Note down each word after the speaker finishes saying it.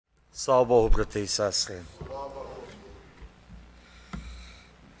Слава Богу, брати і сестри.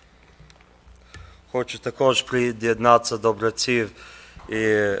 Хочу також приєднатися до братів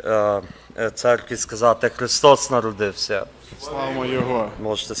і церкві сказати, Христос народився. Слава Його.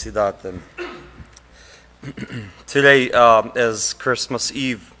 Можете сідати. Today is Christmas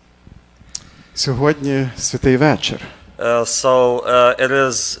Eve. Сьогодні святий вечір. So it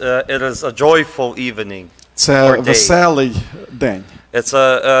is a joyful evening. Це веселий день. It's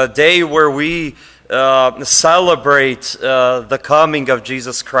a day where we celebrate the coming of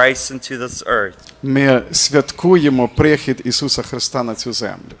Jesus Christ into this earth. Ми святкуємо прихід Ісуса Христа на цю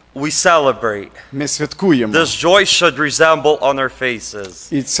землю. We celebrate. Ми святкуємо. This joy should resemble on our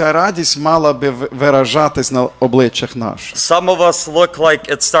faces. І ця радість мала би виражатись на обличчях наших. Some of us look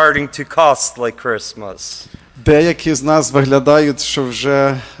like it's starting to cost like Christmas. Деякі з нас виглядають, що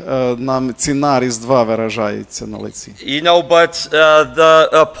вже нам ціна Різдва виражається на лиці. You know, but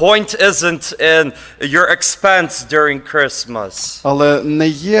the point isn't in your expense during Christmas. Але не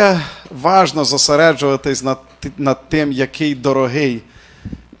є важно зосереджуватись над тим, який дорогий,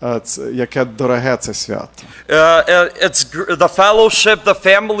 яке дороге це свято. It's the fellowship, the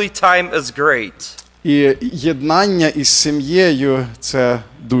family time is great. І єднання із сім'єю – це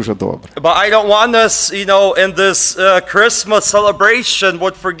дуже добре. But I don't want us, you know, in this Christmas celebration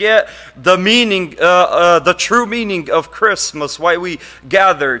would forget the meaning, the true meaning of Christmas, why we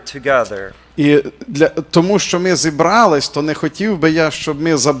gather together. І тому, що ми зібрались, то не хотів би я, щоб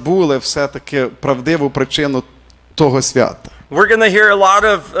ми забули все-таки правдиву причину того свята. We're going to hear a lot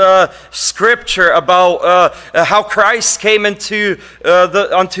of scripture about how Christ came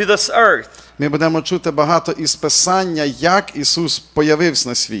onto this earth. Ми будемо чути багато із Писання, як Ісус появився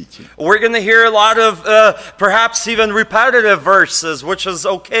на світі. We're going to hear a lot of perhaps even repetitive verses, which is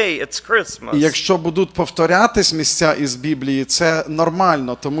okay, it's Christmas. І якщо будуть повторятись місця із Біблії, це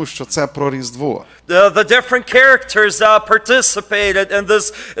нормально, тому що це про Різдво. The different characters that participated in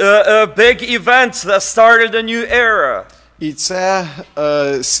this big event that started a new era. І це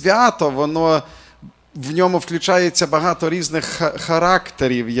свято, воно в ньому включається багато різних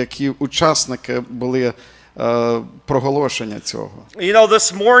характерів, які учасники були проголошення цього. You know,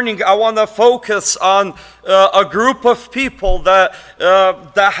 this morning I want to focus on a group of people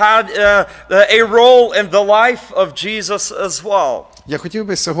that had a role in the life of Jesus as well. Я хотів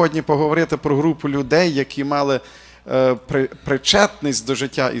би сьогодні поговорити про групу людей, які мали причетність до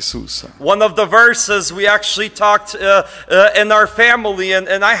життя Ісуса. One of the verses we actually talked in our family,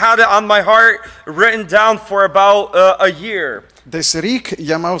 and I had it on my heart written down for about a year. Десь рік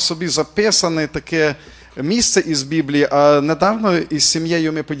я мав собі записане таке місце із Біблії, а недавно із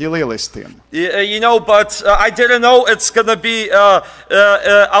сім'єю ми поділились тим. You know, but I didn't know it's going to be,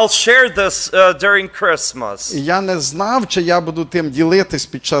 I'll share this during Christmas. Я не знав, чи я буду тим ділитись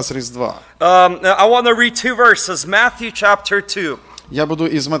під час Різдва. I want to read two verses, Matthew chapter 2. Я буду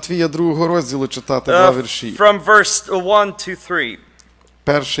із Матвія 2 розділу читати два вірші. From verse 1 to 3.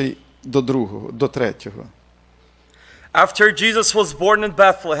 Перший до другого, до третього. After Jesus was born in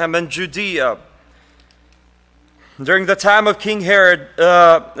Bethlehem in Judea, during the time of King Herod,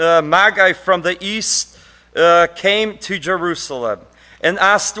 Magi from the east came to Jerusalem and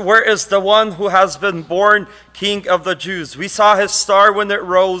asked, "Where is the one who has been born King of the Jews? We saw his star when it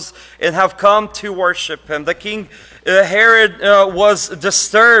rose and have come to worship him." The King Herod was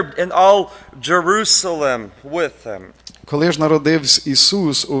disturbed, and all Jerusalem with him. Коли ж народився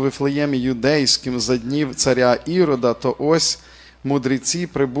Ісус у Вифлеємі юдейським за днів царя Ірода, то ось мудреці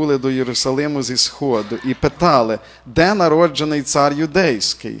прибули до Єрусалиму зі сходу і питали, де народжений цар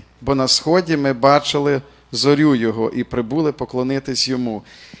юдейський? Бо на сході ми бачили зорю його і прибули поклонитись йому.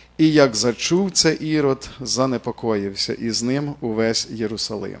 І як зачув це Ірод, занепокоївся, і з ним увесь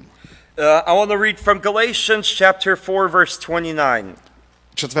Єрусалим. I want to read from Galatians chapter 4 verse 29.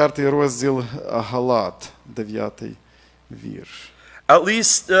 4 розділ Галат, 9 вірш. At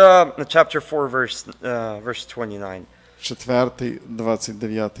least chapter 4 verse 29. 4,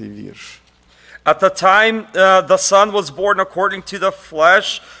 29 вірш. At the time the Son was born according to the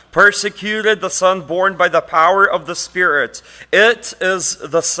flesh, persecuted, the Son born by the power of the Spirit. It is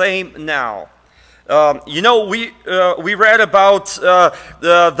the same now. You know, we read about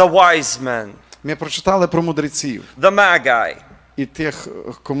the wise men. Ми прочитали про мудреців. The Magi. І тих,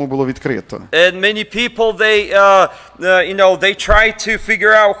 кому було відкрито. And many people, you know, they try to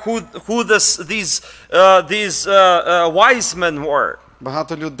figure out who these wise men were.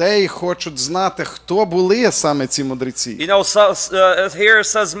 Багато людей хочуть знати, хто були саме ці мудреці. You know, here it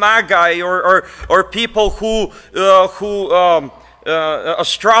says Magi or people who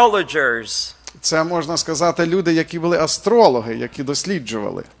astrologers. Це, можна сказати, люди, які були астрологи, які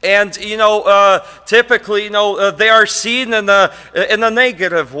досліджували. And, typically, they are seen in a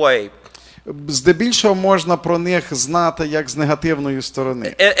negative way. Здебільшого можна про них знати як з негативної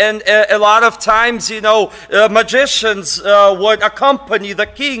сторони. And a lot of times, magicians would accompany the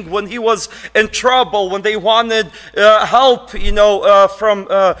king when he was in trouble, when they wanted help,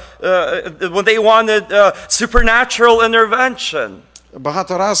 when they wanted supernatural intervention.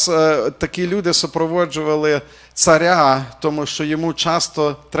 Багато раз такі люди супроводжували царя, тому що йому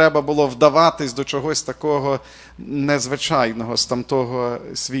часто треба було вдаватись до чогось такого незвичайного з тамтого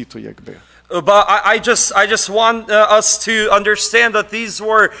світу, якби. But I just want us to understand that these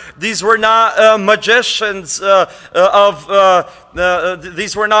were not magicians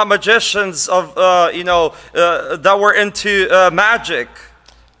that were into magic.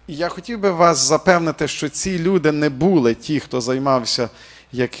 Я хотів би вас запевнити, що ці люди не були ті, хто займався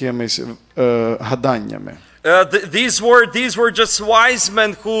якимись гаданнями. These were just wise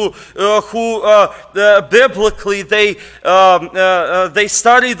men who biblically they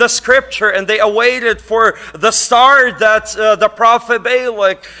studied the scripture and they awaited for the star that the prophet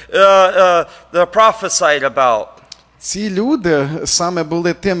Balak prophesied about. Ці люди саме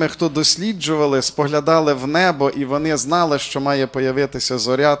були тими, хто досліджували, споглядали в небо, і вони знали, що має появитися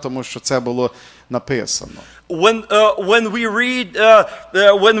зоря, тому що це було написано. When we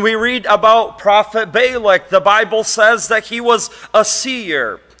read about prophet Balak, the Bible says that he was a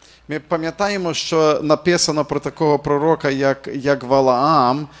seer. Ми пам'ятаємо, що написано про такого пророка, як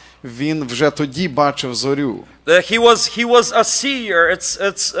Валаам, він вже тоді бачив зорю. He was a seer.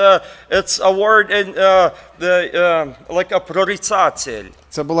 It's a word in like a прорицатель.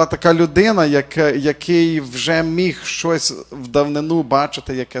 Це була така людина, який вже міг щось в давнину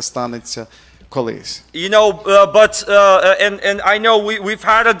бачити, яке станеться колись. And I know we've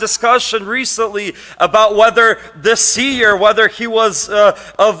had a discussion recently about whether he was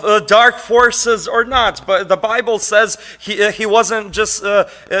of dark forces or not. But the Bible says he wasn't just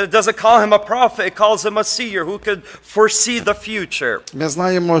it doesn't call him a prophet, it calls him a seer who could foresee the future. Ми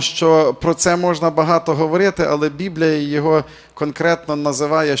знаємо, що про це можна багато говорити, але Біблія його конкретно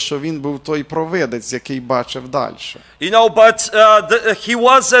називає, що він був той провидець, який бачив далі. But he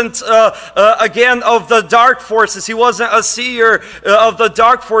wasn't again of the dark forces. He wasn't a seer of the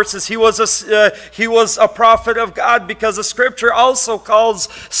dark forces. He was a prophet of God, because the scripture also calls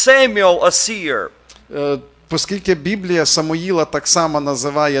Samuel a seer. Оскільки Біблія Самуїла так само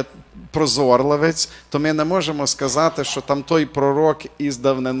називає прозорливець, то ми не можемо сказати, що там той пророк із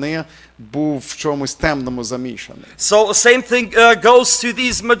давнини був в чомусь темному замішаний. So same thing goes to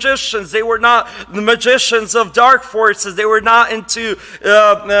these magicians. They were not the magicians of dark forces. They were not into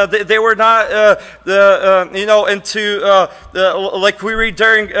like we read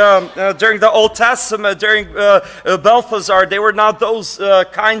during the Old Testament, during Balthazar. They were not those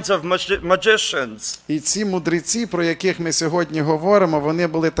kinds of magicians. І ці мудреці, про яких ми сьогодні говоримо, вони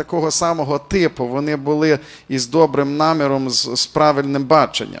були такого самого типу. Вони були із добрим наміром, з правильним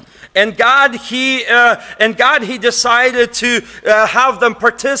баченням. And God, He decided to have them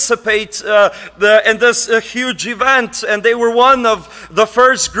participate in this huge event, and they were one of the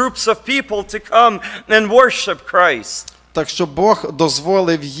first groups of people to come and worship Christ. Так що Бог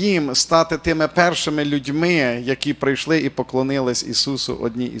дозволив їм стати тими першими людьми, які прийшли і поклонились Ісусу,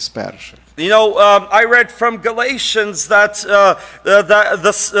 одні із перших. I read from Galatians that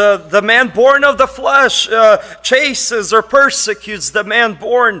the man born of the flesh chases or persecutes the man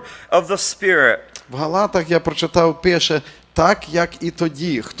born of the Spirit. В Галатах я прочитав, пише, так як і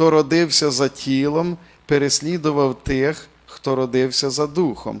тоді, хто родився за тілом, переслідував тих, хто родився за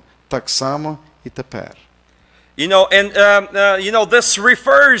духом, так само і тепер. This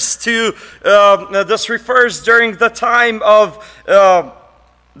refers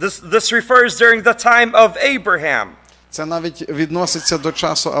during the time of Abraham. Це навіть відноситься до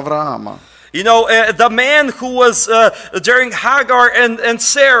часу Авраама. The man who was during Hagar and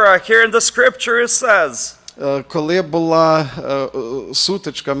Sarah, here in the scripture it says. Коли була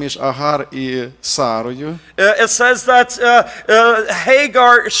сутичка між Агар і Сарою, it says that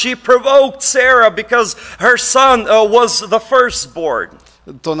Hagar, she provoked Sarah because her son was the firstborn.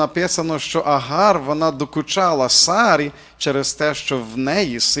 То написано, що Агар, вона докучала Сарі через те, що в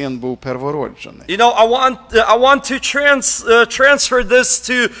неї син був первороджений. I want to transfer this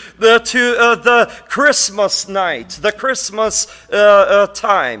to the Christmas night, the Christmas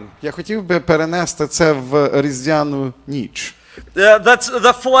time. Я хотів би перенести це в різдвяну ніч. That's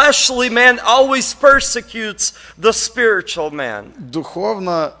the fleshly man always persecutes the spiritual man.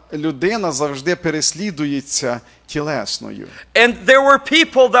 Духовна людина завжди переслідується тілесною. And there were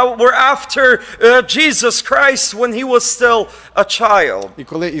people that were after Jesus Christ when he was still a child. І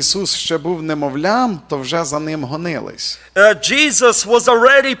коли Ісус ще був немовлям, то вже за ним гонились. Jesus was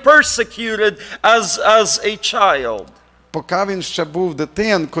already persecuted as a child. Поки він ще був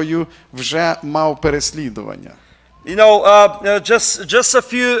дитинкою, вже мав переслідування. You know, just a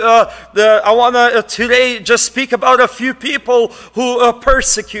few, I want to today just speak about a few people who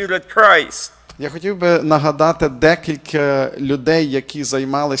persecuted Christ. Я хотів би нагадати декілька людей, які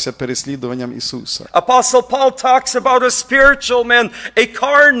займалися переслідуванням Ісуса. Apostle Paul talks about a spiritual man, a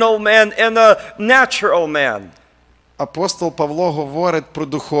carnal man, and a natural man. Апостол Павло говорить про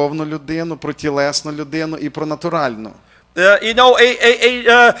духовну людину, про тілесну людину і про натуральну. You know,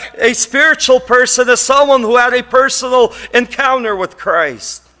 a spiritual person is someone who had a personal encounter with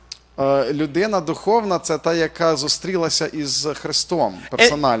Christ. Людина духовна – це та, яка зустрілася із Христом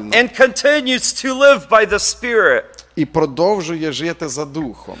персонально. And continues to live by the Spirit. І продовжує жити за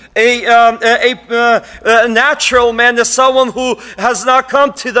Духом. A natural man is someone who has not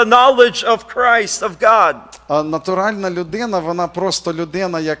come to the knowledge of Christ, of God. А натуральна людина, вона просто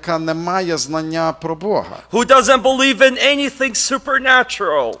людина, яка не має знання про Бога. Who doesn't believe in anything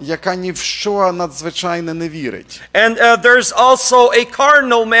supernatural. Яка ні в що надзвичайне не вірить. And there's also a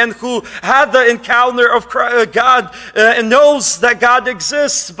carnal man who had the encounter of God and knows that God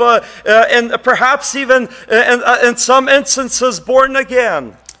exists, but and perhaps even in some instances born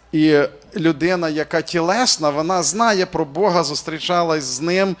again. І людина, яка тілесна, вона знає про Бога, зустрічалась з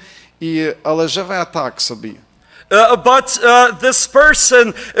ним, але живе так собі. But this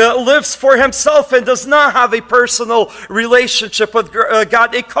person lives for himself and does not have a personal relationship with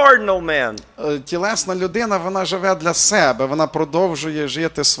God, a carnal man. Тілесна людина, вона живе для себе, вона продовжує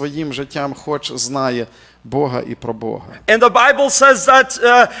жити своїм життям, хоч знає Бога і про Бога. And the Bible says that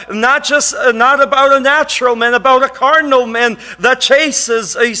not about a natural man, about a carnal man that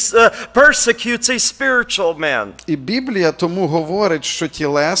persecutes a spiritual man. І Біблія тому говорить, що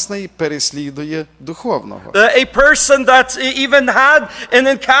тілесний переслідує духовного. A person that even had an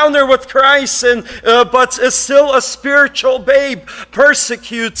encounter with Christ but is still a spiritual babe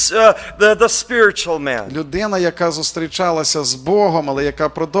persecutes the spiritual man. Людина, яка зустрічалася з Богом, але яка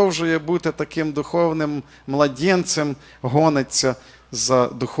продовжує бути таким духовним младенцем, гониться за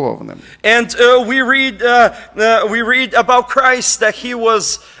духовним. And we read about Christ that he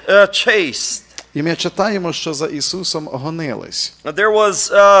was chased. І ми читаємо, що за Ісусом гонились. There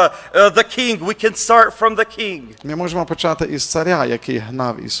was the king. We can start from the king. Ми можемо почати із царя, який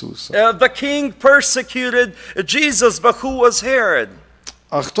гнав Ісуса. The king persecuted Jesus, but who was Herod?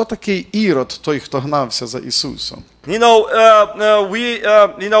 А хто такий Ірод, той, хто гнався за Ісусом? You know, we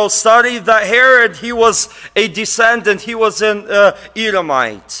study that Herod, he was a descendant, he was an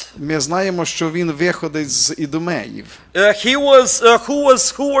Edomite. Ми знаємо, що він виходить з Ідомеїв. Who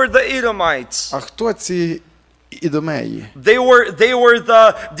were the Edomites? А хто ці Ідомеї? They were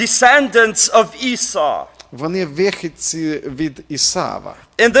the descendants of Esau. Вони вихідці від Ісава.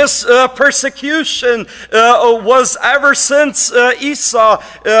 And this persecution was ever since Esau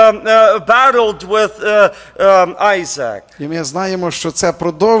battled with Isaac. І ми знаємо, що це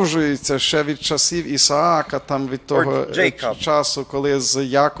продовжується ще від часів Ісаака, там від того часу, коли з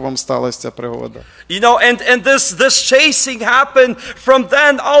Яковом сталася ця пригода. You know, and this chasing happened from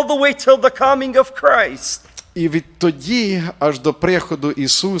then all the way till the coming of Christ. І відтоді аж до приходу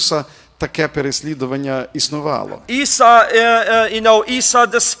Ісуса таке переслідування існувало. Esau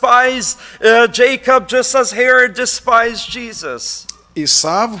despised Jacob just as Herod despised Jesus.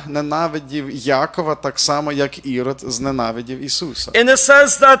 Ісав ненавидів Якова так само, як Ірод зненавидів Ісуса. And it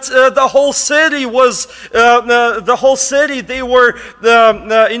says that the whole city they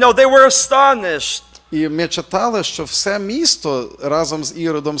were astonished. І ми читали, що все місто разом з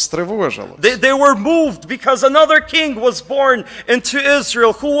Іродом стривожило. They were moved because another king was born into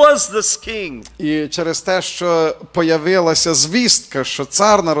Israel. Who was this king? І через те, що появилася звістка, що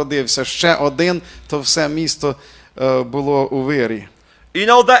цар народився ще один, то все місто було у вирі. You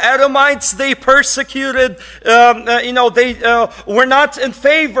know, the Edomites, they persecuted, they were not in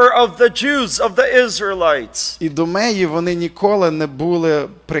favor of the Jews, of the Israelites. Ідомеї, вони ніколи не були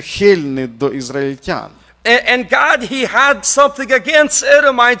прихильні до ізраїльтян. And God, He had something against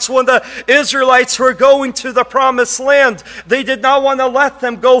Edomites when the Israelites were going to the promised land. They did not want to let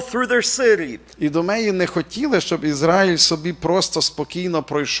them go through their city. Ідомеї не хотіли, щоб Ізраїль собі просто спокійно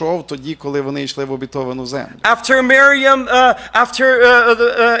пройшов тоді, коли вони йшли в обітовану землю. After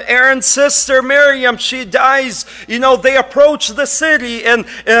Aaron's sister Miriam, she dies, they approach the city, and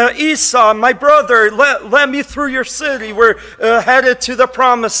Esau, my brother, let me through your city. We're headed to the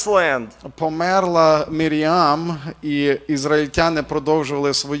promised land. Померла Міріам, і ізраїльтяни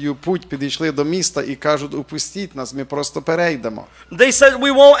продовжували свою путь, підійшли до міста і кажуть: "Упустіть нас, ми просто перейдемо." They said,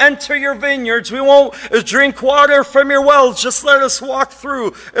 "We won't enter your vineyards. We won't drink water from your wells. Just let us walk through.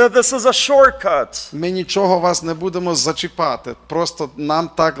 This is a shortcut." Ми нічого вас не будемо зачіпати, просто нам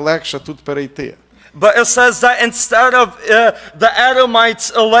так легше тут перейти. But it says that instead of the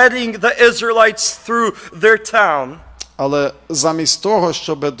Edomites letting the Israelites through their town, Але замість того,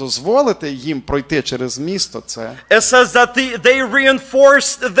 щоб дозволити їм пройти через місто це, it says that they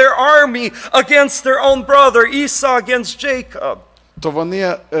reinforced their army against their own brother, Esau against Jacob. то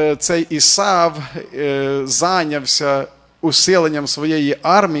вони, цей Ісав зайнявся усиленням своєї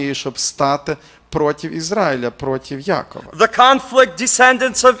армії, щоб стати проти Ізраїля, проти Якова. The conflict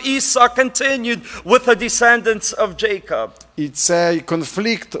descendants of Esau continued with the descendants of Jacob. І цей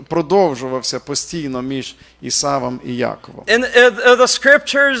конфлікт продовжувався постійно між Ісавом і Яковом. And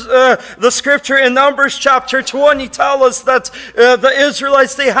the scripture in Numbers chapter 20 tell us that the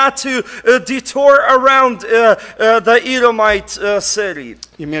Israelites, they had to detour around the Edomite city.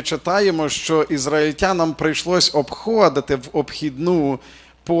 І ми читаємо, що ізраїльтянам прийшлось обходити в обхідну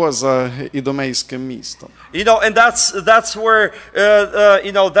поза ідомейським містом. And that's where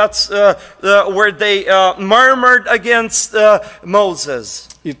where they murmured against Moses.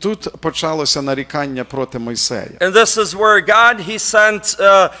 І тут почалося нарікання проти Мойсея. And this is where God, He sent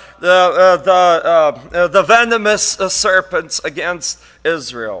the venomous serpents against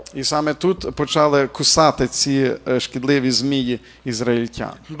Israel. І саме тут почали кусати ці шкідливі змії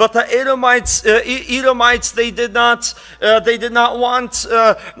ізраїльтян. But the Edomites, they did not want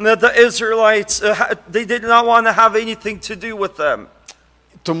the Israelites. They did not want to have anything to do with them.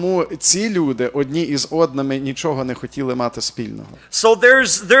 Тому ці люди одні із одними нічого не хотіли мати спільного. So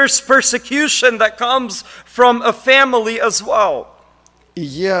there's persecution that comes from a family as well. І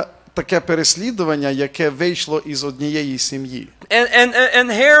є таке переслідування, яке вийшло із однієї сім'ї.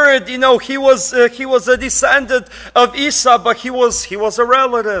 And Herod, he was a descendant of Esau, but he was a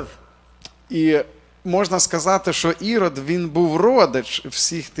relative. І можна сказати, що Ірод, він був родич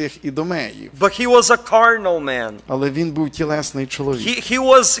всіх тих ідомеїв. But he was a carnal man. Але він був тілесний чоловік. He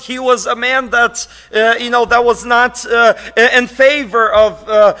was a man that that was not in favor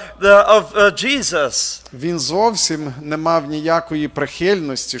of Jesus. Він зовсім не мав ніякої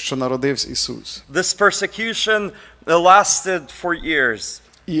прихильності, що народився Ісус. This persecution lasted for years.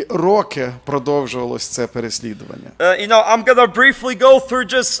 І роки продовжувалось це переслідування. I'm going to briefly go through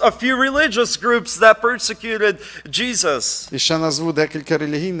just a few religious groups that persecuted Jesus. І ще назву декілька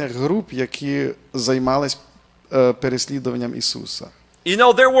релігійних груп, які займались переслідуванням Ісуса.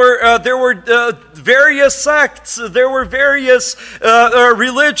 There were various sects, there were various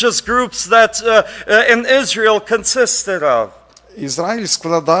religious groups that in Israel consisted of. Ізраїль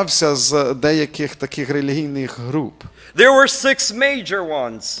складався з деяких таких релігійних груп. There were 6 major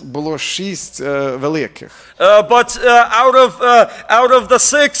ones. Було 6 великих. But out of the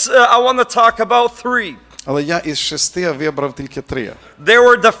 6, I want to talk about 3. Але я із 6 вибрав тільки 3. There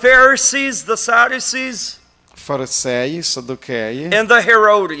were the Pharisees, the Sadducees, Фарисеї, Садукеї and the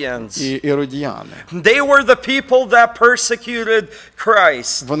Herodians. і Іродіяни. They were the people that persecuted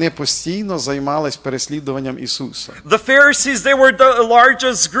Christ. Вони постійно займались переслідуванням Ісуса. The Pharisees, they were the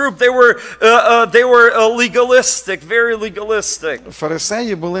largest group. They were legalistic, very legalistic.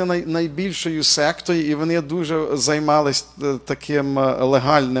 Фарисеї були найбільшою сектою, і вони дуже займались таким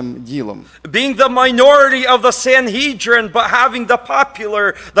легальним ділом. Being the minority of the Sanhedrin, but having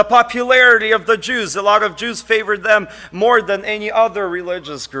the popularity of the Jews. A lot of Jews favored them more than any other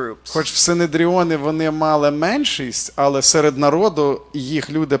religious groups. Хоч в Синедріони вони мали меншість, але серед народу їх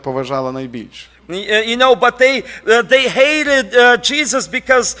люди поважали найбільше. But they hated Jesus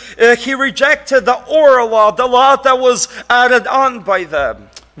because he rejected the oral law, the law that was added on by them.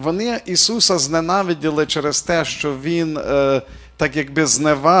 Вони Ісуса зненавиділи через те, що він так якби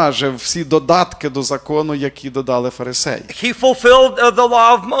зневажив всі додатки до закону, які додали фарисеї. He fulfilled the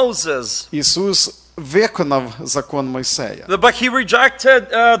law of Moses. Ісус виконав закон Мойсея. But he rejected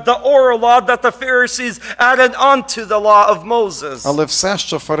the oral law that the Pharisees added onto the law of Moses. Але все,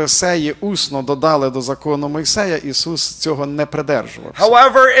 що фарисеї усно додали до закону Мойсея, Ісус цього не придержувався.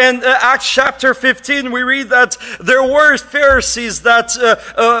 However, in Acts chapter 15, we read that there were Pharisees that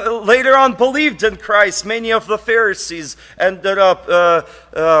later on believed in Christ. Many of the Pharisees ended up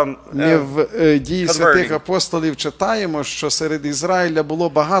Ми в Дії святих апостолів читаємо, що серед Ізраїля було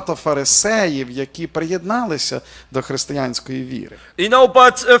багато фарисеїв, які приєдналися до християнської віри. You know,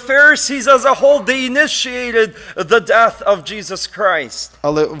 but Pharisees as a whole, they initiated the death of Jesus Christ.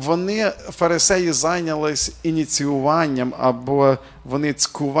 Але вони, фарисеї, зайнялись ініціюванням, або вони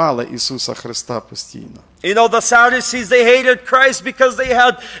цькували Ісуса Христа постійно. You know, the Sadducees, they hated Christ because they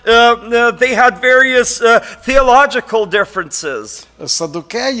had various theological differences.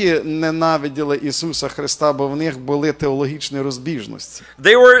 Садукеї ненавиділи Ісуса Христа, бо в них були теологічні розбіжності.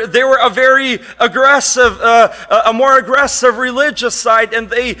 They were a very aggressive, a more aggressive religious side, and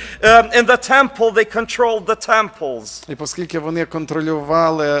they in the temple they controlled the temples. І оскільки вони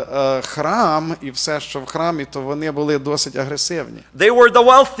контролювали храм і все, що в храмі, то вони були досить агресивні. They were the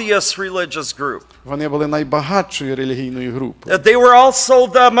wealthiest religious group. Вони були найбагатшою релігійною групою. They were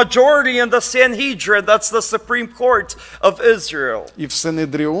also the majority in the Sanhedrin, that's the Supreme Court of Israel. І в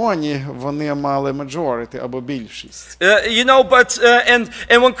Синедріоні вони мали majority, або більшість. You know, but and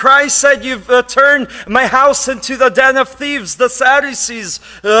when Christ said, "You've turned my house into the den of thieves," the Sadducees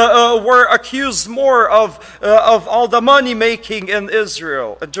were accused more of all the money making in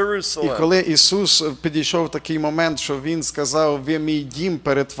Israel, in Jerusalem. І коли Ісус підійшов такий момент, що Він сказав: "Ви мій дім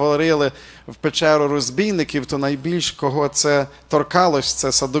перетворили в печеру розбійників", то найбільш кого це торкалось,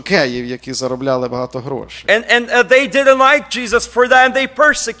 це садукеїв, які заробляли багато грошей. And they didn't like Jesus for that, and they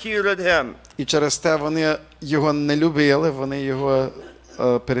persecuted him. І через те вони його не любили, вони його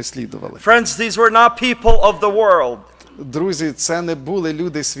переслідували. Friends, these were not people of the world. Друзі, це не були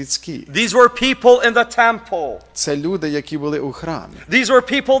люди світські. These were people in the temple. Це люди, які були у храмі. These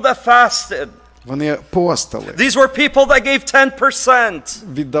were people that fasted. Вони постили. These were people that gave 10%.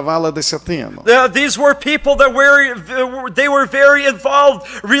 Віддавали десятину. These were people that were very involved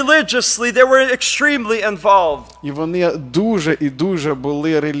religiously. They were extremely involved. І вони дуже і дуже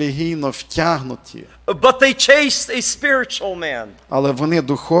були релігійно втягнуті. But they chased a spiritual man. Але вони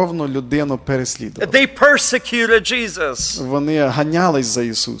духовну людину переслідували. They persecuted Jesus. Вони ганялись за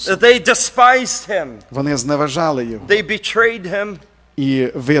Ісусом. They despised him. Вони зневажали Його. They betrayed him. І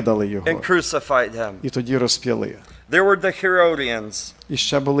видали Його. And crucified him. І тоді розп'яли. There were the Herodians. І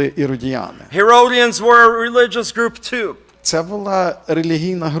ще були іродіяни. Herodians were a religious group too. Це була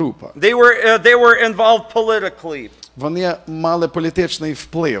релігійна група. They were involved politically. Вони мали політичний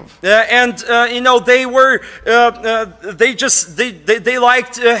вплив. And you know, they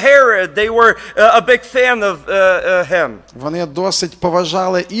liked Herod. They were a big fan of him. Вони досить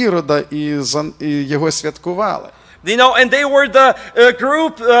поважали Ірода і його святкували. You know, and they were the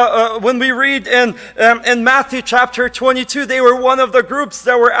group, when we read in Matthew chapter 22, they were one of the groups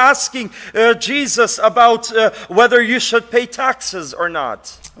that were asking Jesus about whether you should pay taxes or not.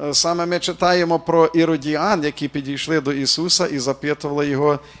 Саме ми читаємо про іродіян, які підійшли до Ісуса і запитували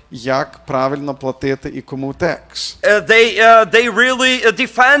Його, як правильно платити і кому текс. They really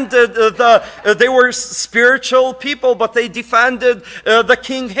defended they were spiritual people, but they defended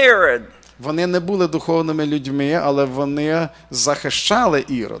the King Herod. Вони не були духовними людьми, але вони захищали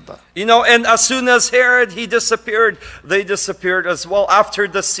Ірода. You know, and as soon as Herod disappeared, they disappeared as well after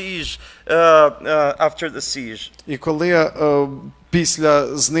the siege. І коли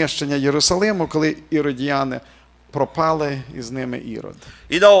після знищення Єрусалиму, коли іродіяни пропали, і з ними Ірод.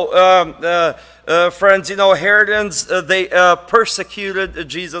 You know, friends, you know, Herodians, they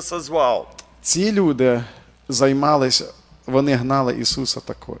persecuted Jesus as well. Ці люди займалися, вони гнали Ісуса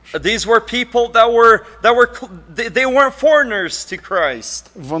також. These were people they weren't foreigners to Christ.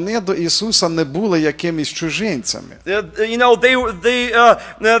 Вони до Ісуса не були якимись чужинцями. You know,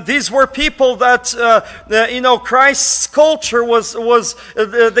 these were people that you know, Christ's culture was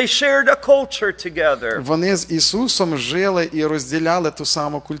they shared a culture together. Вони з Ісусом жили і розділяли ту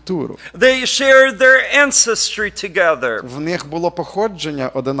саму культуру. They shared their ancestry together. В них було походження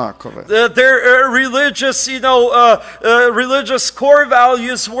одинакове. Their religious, you know, religious core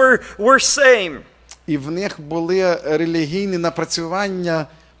values were same. І в них були релігійні напрацювання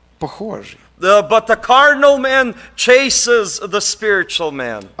похожі. But the carnal man chases the spiritual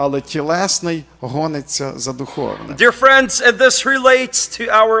man. Але тілесний гониться за духовним. Dear friends, and this relates to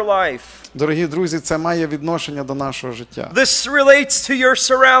our life. Дорогі друзі, це має відношення до нашого життя. This relates to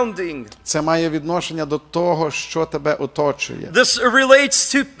your surrounding. Це має відношення до того, що тебе оточує. This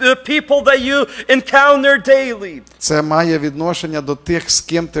relates to people that you encounter daily. Це має відношення до тих, з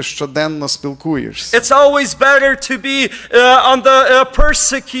ким ти щоденно спілкуєшся. It's always better to be on the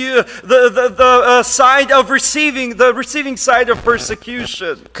side of receiving side of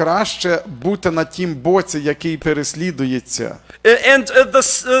persecution. Краще бути на тім боці, який переслідується. And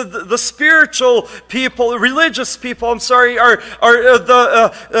the spiritual people, religious people, are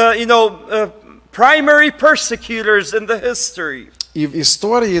the primary persecutors in the history. І в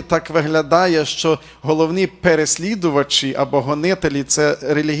історії так виглядає, що головні переслідувачі або гонителі – це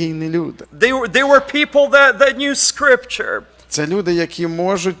релігійні люди. They were people that knew scripture. Це люди, які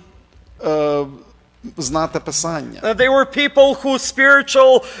можуть знати Писання. They were people whose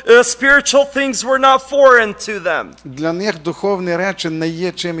spiritual things were not foreign to them. Для них духовні речі не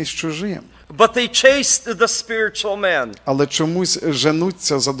є чимось чужим. But they chased the spiritual man. Але чомусь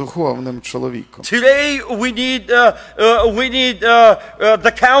женуться за духовним чоловіком. Today we need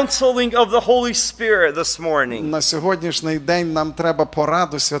the counseling of the Holy Spirit this morning. На сьогоднішній день нам треба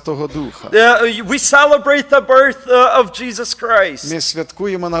пораду Святого Духа. We celebrate the birth of Jesus Christ. Ми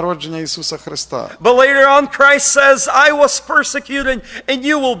святкуємо народження Ісуса Христа. But later on Christ says, I was persecuted and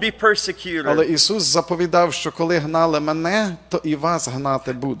you will be persecuted. Але Ісус заповідав, що коли гнали мене, то і вас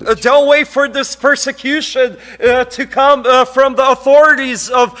гнати будуть. Don't wait for this persecution to come from the authorities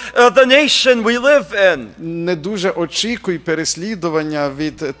of the nation we live in. Не дуже очікуй переслідування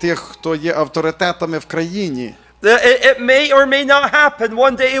від тих, хто є авторитетами в країні. It may or may not happen.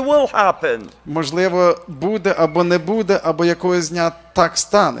 One day it will happen. Можливо, буде або не буде, або якогось дня так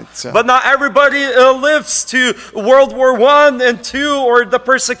станеться. But not everybody lives to World War I and II or the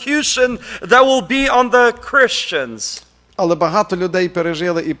persecution that will be on the Christians. Але багато людей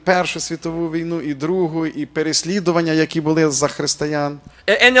пережили і Першу світову війну, і Другу, і переслідування, які були за християн.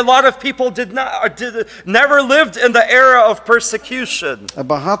 And a lot of people never lived in the era of persecution.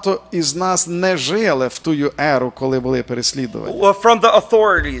 Багато із нас не жили в ту еру, коли були переслідування. From the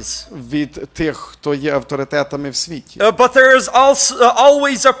authorities. Від тих, хто є авторитетами в світі. But there is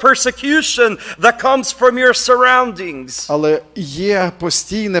always a persecution that comes from your surroundings. Але є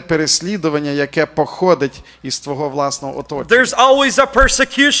постійне переслідування, яке походить із твого власного оточення. There's always a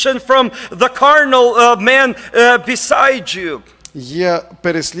persecution from the carnal man beside you. Є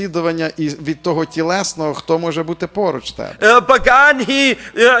переслідування і від того тілесного, хто може бути поруч тебе. But God, He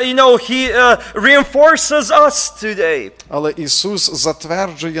reinforces us today. Але Ісус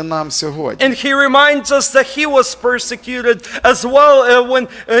затверджує нам сьогодні. And He reminds us that He was persecuted as well when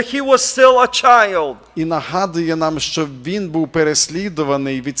He was still a child. І нагадує нам, що Він був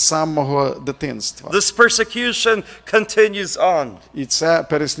переслідуваний від самого дитинства. This persecution continues on. І це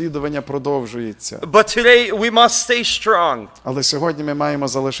переслідування продовжується. But today we must stay strong. Але сьогодні ми маємо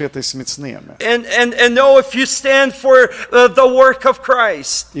залишитись міцними. And know if you stand for the work of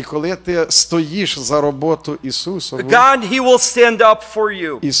Christ. І коли ти стоїш за роботу Ісусову, God, He will stand up for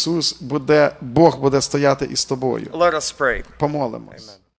you. Бог буде стояти із тобою. Let us pray. Помолимось.